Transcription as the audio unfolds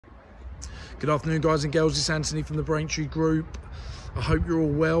Good afternoon, guys and girls. It's Anthony from the Braintree Group. I hope you're all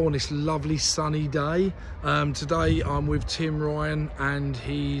well on this lovely sunny day. Today I'm with Tim Ryan and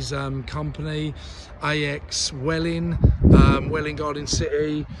his company, AX Welwyn, Welwyn Garden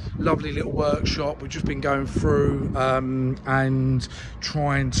City. Lovely little workshop. We've just been going through and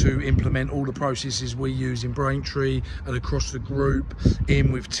trying to implement all the processes we use in Braintree and across the group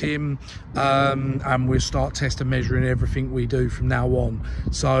in with Tim, and we'll start testing, measuring everything we do from now on.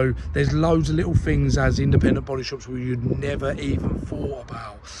 So there's loads of little things as independent body shops where you'd never even thought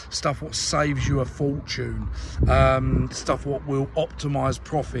about. Stuff what saves you a fortune, stuff what will optimize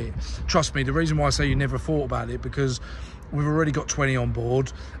profit. Trust me, the reason why I say you never thought about it, because we've already got 20 on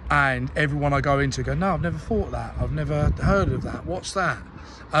board, and everyone I go into go, no, I've never thought of that, I've never heard of that, what's that?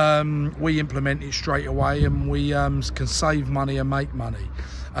 We implement it straight away, and we can save money and make money.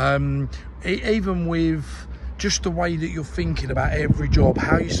 Even with just the way that you're thinking about every job,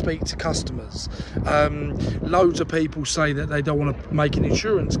 how you speak to customers. Loads of people say that they don't want to make an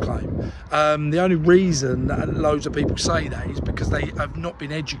insurance claim. The only reason that loads of people say that is because they have not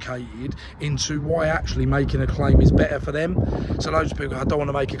been educated into why actually making a claim is better for them. So loads of people go, I don't want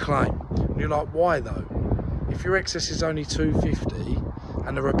to make a claim. And you're like, why though? If your excess is only 250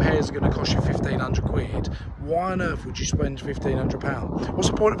 and the repairs are going to cost you 1,500 quid, why on earth would you spend £1,500? What's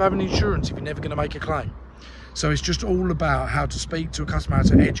the point of having insurance if you're never going to make a claim? So it's just all about how to speak to a customer, how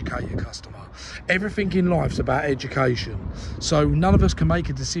to educate your customer. Everything in life's about education. So none of us can make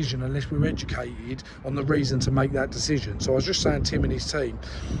a decision unless we're educated on the reason to make that decision. So I was just saying, Tim and his team,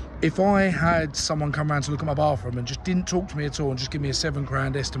 if I had someone come around to look at my bathroom and just didn't talk to me at all and just give me a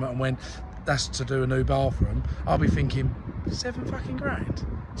 £7 estimate and went, that's to do a new bathroom, I'll be thinking, £7 fucking grand?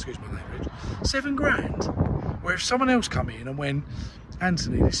 Excuse my language. £7 grand? Where if someone else come in and went,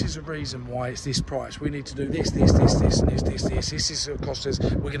 Anthony, this is the reason why it's this price. We need to do this, and this. This is what cost us.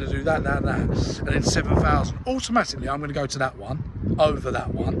 We're going to do that, and then 7,000. Automatically, I'm going to go to that one over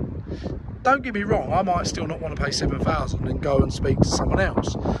that one. Don't get me wrong, I might still not want to pay 7,000 and go and speak to someone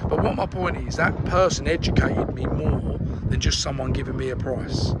else. But what my point is, that person educated me more than just someone giving me a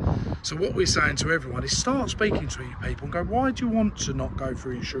price. So what we're saying to everyone is start speaking to people and go, why do you want to not go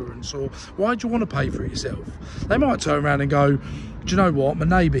for insurance, or why do you want to pay for it yourself? They might turn around and go, do you know what, my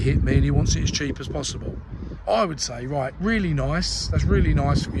neighbour hit me and he wants it as cheap as possible. I would say, right, really nice, that's really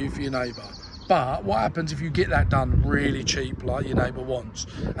nice for you, for your neighbour. But what happens if you get that done really cheap like your neighbour wants,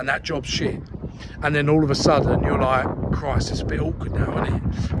 and that job's shit? And then all of a sudden you're like, Christ, it's a bit awkward now, isn't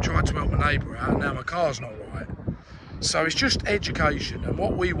it? I tried to help my neighbour out and now my car's not right. So it's just education, and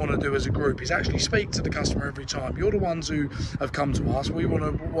what we want to do as a group is actually speak to the customer every time. You're the ones who have come to us. We want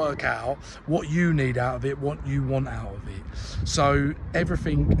to work out what you need out of it, what you want out of it. So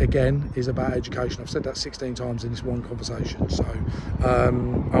everything, again, is about education. I've said that 16 times in this one conversation, so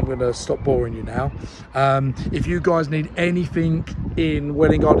I'm going to stop boring you now. If you guys need anything in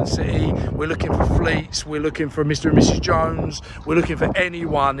Welwyn Garden City, we're looking for fleets, we're looking for Mr. and Mrs. Jones, we're looking for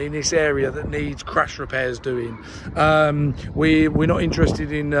anyone in this area that needs crash repairs doing. We're not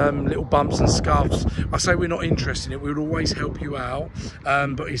interested in little bumps and scuffs. I say we're not interested in it. We would always help you out,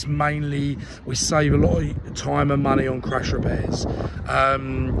 but it's mainly we save a lot of time and money on crash repairs.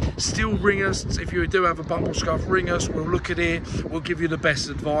 Still ring us if you do have a bump or scuff. Ring us, we'll look at it, we'll give you the best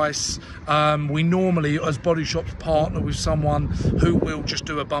advice. We normally, as body shops, partner with someone who will just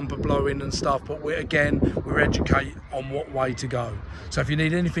do a bumper blow in and stuff, but we're educated on what way to go. So if you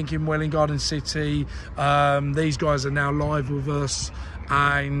need anything in Welwyn Garden City, these guys are now live with us,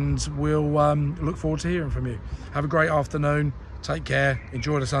 and we'll look forward to hearing from you. Have a great afternoon, take care,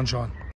 enjoy the sunshine.